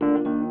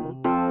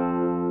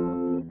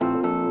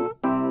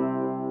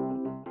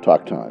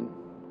Talk Time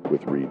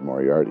with Reed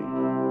Moriarty. We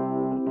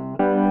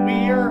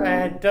are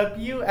at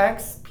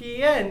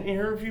WXPN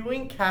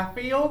interviewing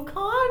Kathy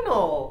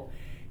O'Connell.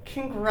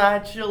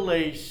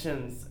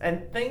 Congratulations,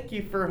 and thank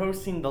you for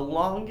hosting the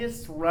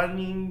longest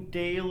running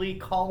daily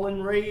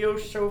call-in radio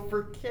show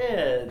for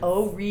kids.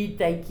 Oh, Reed,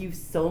 thank you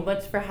so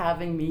much for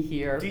having me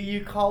here. Do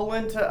you call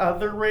into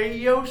other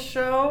radio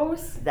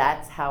shows?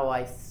 That's how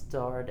I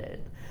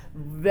started.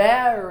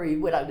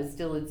 When I was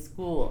still in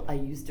school, I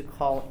used to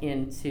call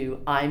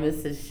into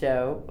Imus's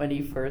show when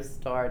he first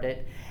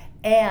started.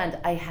 And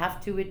I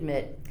have to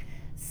admit,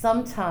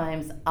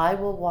 sometimes I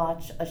will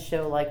watch a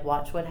show like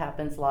Watch What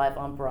Happens Live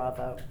on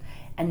Bravo.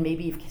 And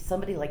maybe if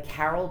somebody like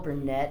Carol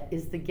Burnett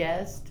is the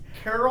guest.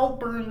 Carol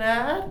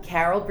Burnett?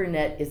 Carol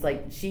Burnett is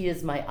she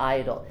is my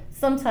idol.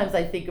 Sometimes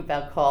I think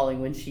about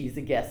calling when she's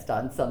a guest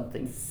on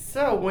something.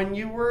 So, when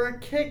you were a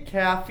kid,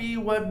 Kathy,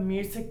 what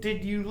music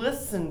did you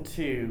listen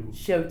to?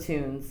 Show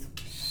tunes.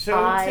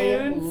 Show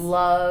tunes?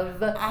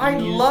 I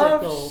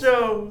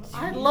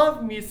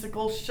love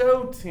musical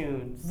show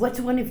tunes. What's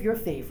one of your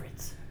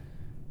favorites?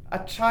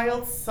 A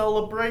Child's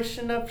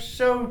Celebration of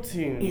Show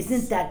Tunes.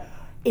 Isn't that...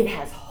 It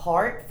has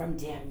Heart from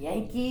Damn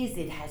Yankees.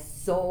 It has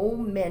so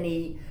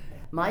many.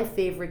 My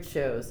favorite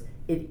shows,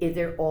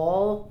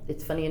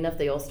 it's funny enough,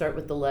 they all start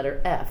with the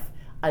letter F.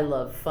 I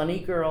love Funny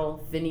Girl,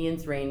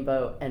 Finian's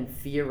Rainbow, and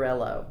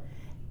Fiorello.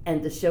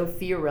 And the show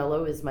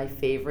Fiorello is my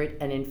favorite.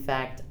 And in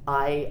fact,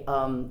 I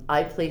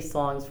play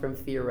songs from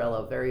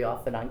Fiorello very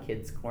often on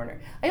Kids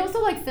Corner. I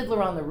also like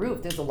Fiddler on the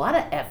Roof. There's a lot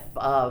of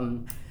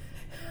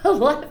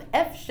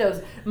F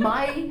shows.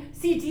 My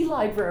CD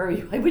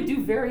library, I would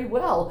do very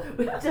well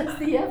with just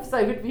the Fs.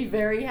 I would be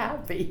very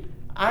happy.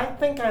 I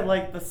think I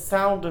like The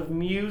Sound of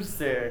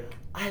Music.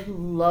 I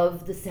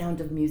love The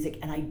Sound of Music,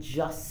 and I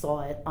just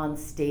saw it on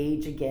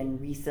stage again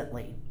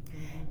recently.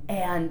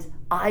 And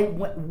I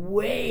went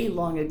way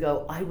long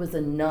ago. I was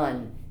a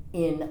nun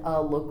in a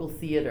local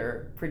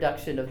theater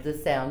production of The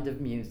Sound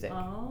of Music.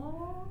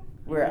 Oh.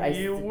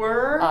 Where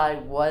were? I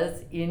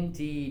was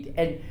indeed.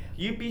 And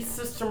you be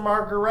Sister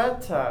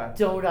Margareta.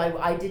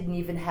 I didn't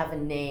even have a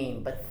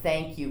name, but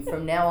thank you.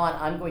 From now on,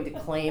 I'm going to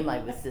claim I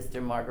was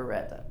Sister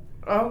Margareta.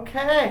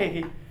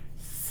 Okay.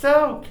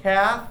 So,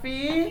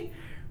 Kathy,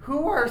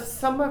 who are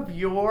some of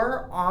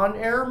your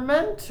on-air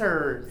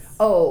mentors?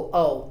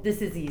 Oh,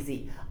 this is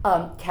easy.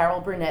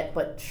 Carol Burnett,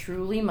 but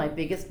truly my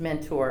biggest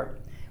mentor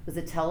was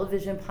a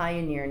television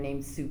pioneer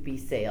named Soupy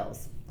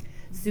Sales.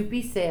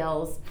 Soupy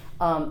Sales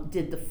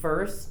did the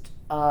first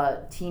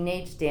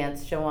teenage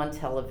dance show on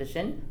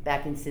television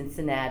back in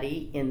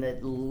Cincinnati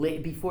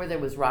before there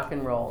was rock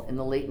and roll in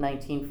the late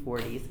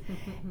 1940s.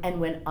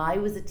 And when I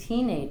was a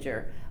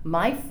teenager,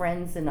 my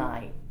friends and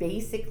I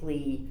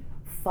basically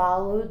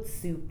followed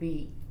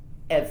Soupy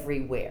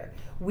everywhere.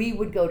 We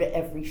would go to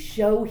every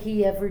show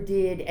he ever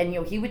did, and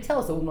he would tell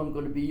us, I'm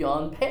going to be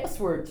on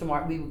Password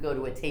tomorrow. We would go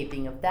to a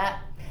taping of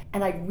that.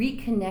 And I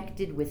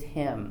reconnected with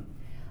him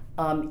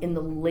in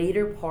the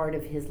later part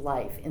of his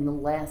life, in the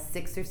last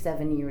 6 or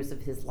 7 years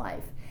of his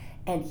life.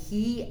 And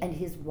he and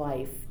his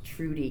wife,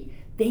 Trudy,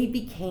 they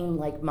became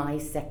like my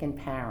second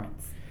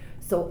parents.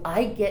 So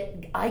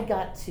I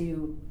got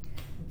to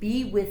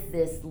be with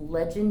this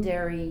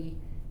legendary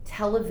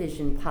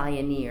television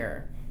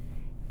pioneer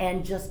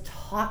and just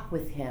talk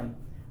with him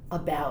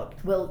about,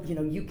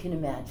 you can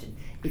imagine,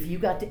 if you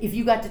got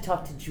to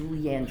talk to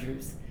Julie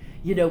Andrews,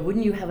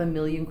 wouldn't you have a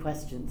million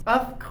questions?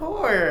 Of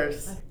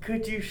course.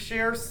 Could you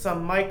share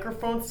some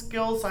microphone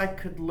skills I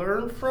could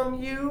learn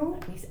from you?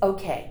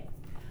 Okay.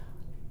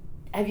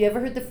 Have you ever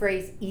heard the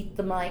phrase, eat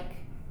the mic?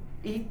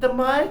 Eat the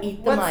mic?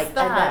 Eat the What's mic.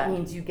 That? And that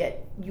means you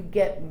get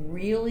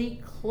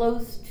really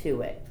close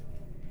to it.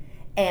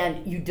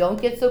 And you don't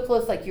get so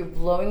close like you're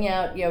blowing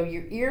out, your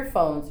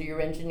earphones or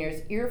your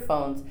engineer's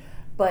earphones,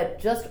 but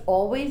just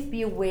always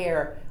be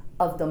aware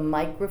of the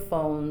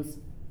microphone's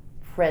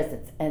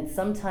presence. And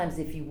sometimes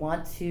if you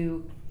want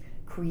to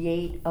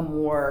create a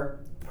more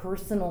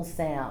personal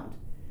sound,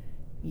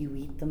 you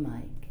eat the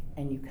mic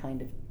and you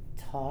kind of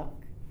talk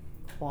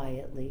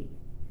quietly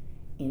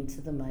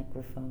into the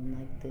microphone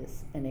like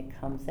this, and it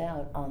comes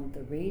out on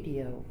the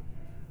radio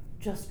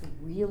just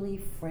really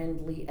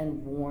friendly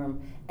and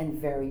warm and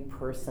very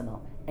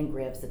personal and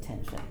grabs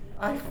attention.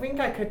 I think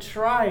I could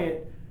try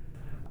it.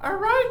 All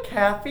right,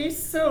 Kathy,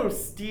 so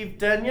Steve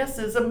Dennis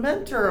is a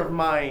mentor of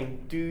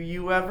mine. Do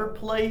you ever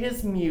play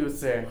his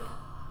music?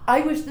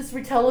 I wish this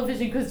were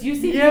television because you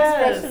see the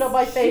expression on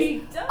my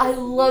face. I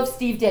love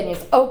Steve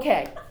Dennis.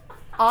 Okay.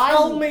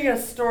 Tell me a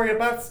story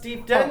about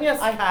Steve Dennis,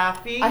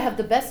 Kathy. I have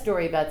the best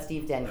story about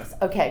Steve Dennis.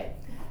 Okay.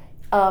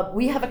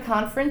 We have a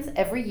conference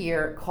every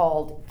year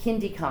called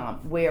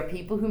KindyCom, where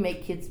people who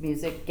make kids'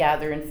 music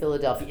gather in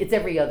Philadelphia. It's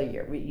every other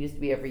year. It used to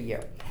be every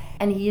year.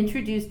 And he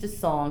introduced a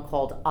song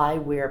called I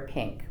Wear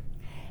Pink.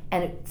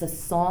 And it's a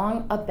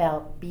song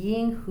about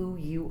being who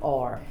you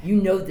are. You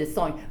know this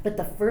song, but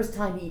the first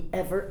time he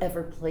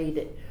ever played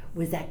it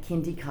was at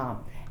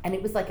KindyCom. And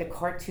it was like a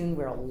cartoon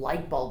where a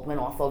light bulb went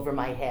off over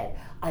my head.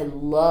 I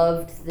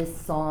loved this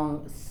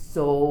song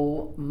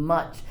so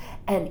much.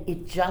 And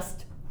it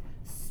just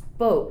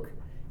spoke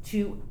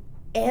to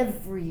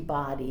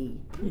everybody.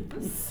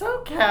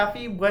 So,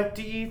 Kathy, what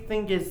do you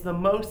think is the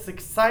most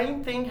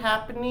exciting thing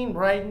happening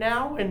right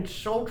now in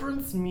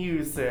children's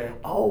music?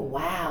 Oh,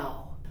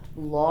 wow.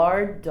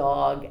 Lard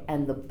Dog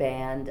and the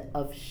Band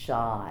of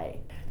Shy.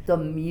 The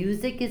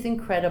music is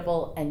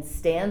incredible and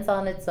stands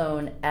on its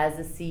own as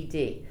a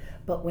CD.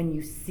 But when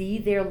you see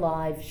their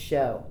live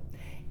show,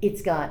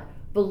 it's got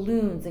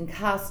balloons and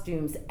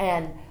costumes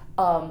and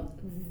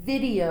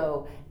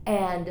video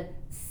and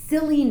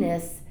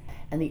silliness.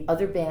 And the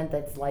other band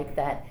that's like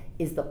that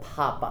is the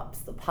Pop-Ups.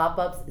 The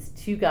Pop-Ups is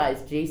two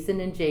guys, Jason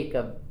and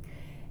Jacob.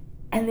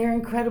 And they're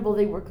incredible.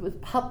 They work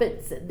with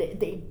puppets.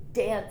 They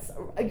dance.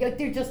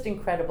 They're just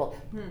incredible.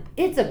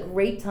 It's a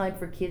great time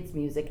for kids'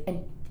 music.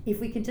 And if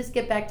we can just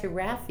get back to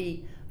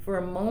Raffi for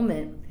a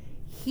moment,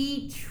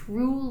 he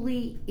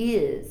truly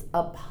is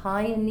a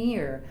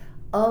pioneer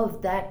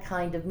of that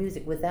kind of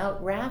music.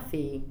 Without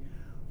Raffi,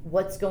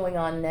 what's going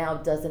on now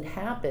doesn't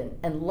happen.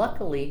 And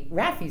luckily,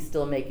 Raffi's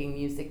still making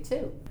music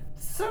too.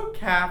 So,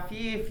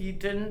 Kathy, if you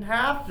didn't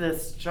have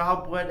this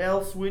job, what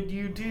else would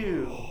you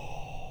do?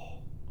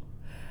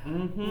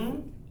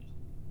 In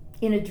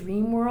a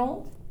dream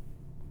world?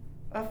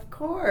 Of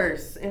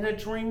course. In a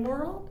dream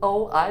world?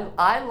 Oh,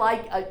 I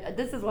like,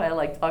 this is why I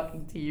like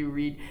talking to you,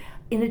 Reed.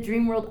 In a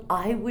dream world,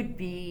 I would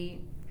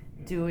be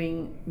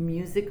doing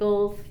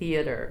musical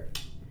theater.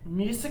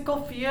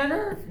 Musical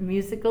theater?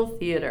 Musical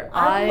theater.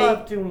 I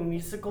love doing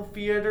musical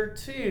theater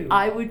too.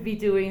 I would be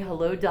doing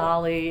Hello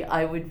Dolly.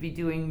 I would be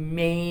doing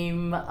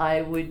Mame.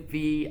 I would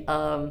be,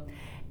 and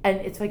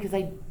it's funny because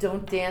I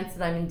don't dance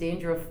and I'm in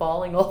danger of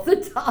falling all the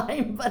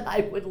time, but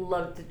I would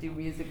love to do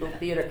musical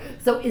theater.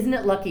 So isn't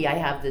it lucky I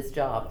have this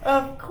job?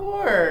 Of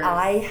course.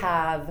 I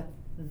have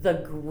the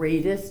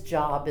greatest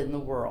job in the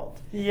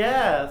world.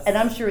 Yes. And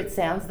I'm sure it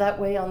sounds that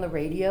way on the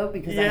radio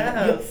because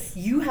yes.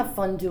 you have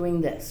fun doing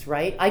this,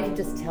 right? I can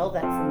just tell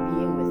that from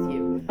being with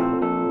you.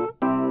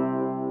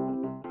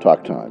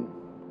 Talk Time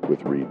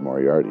with Reed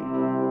Moriarty.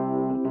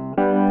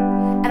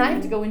 And I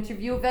have to go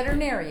interview a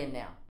veterinarian now.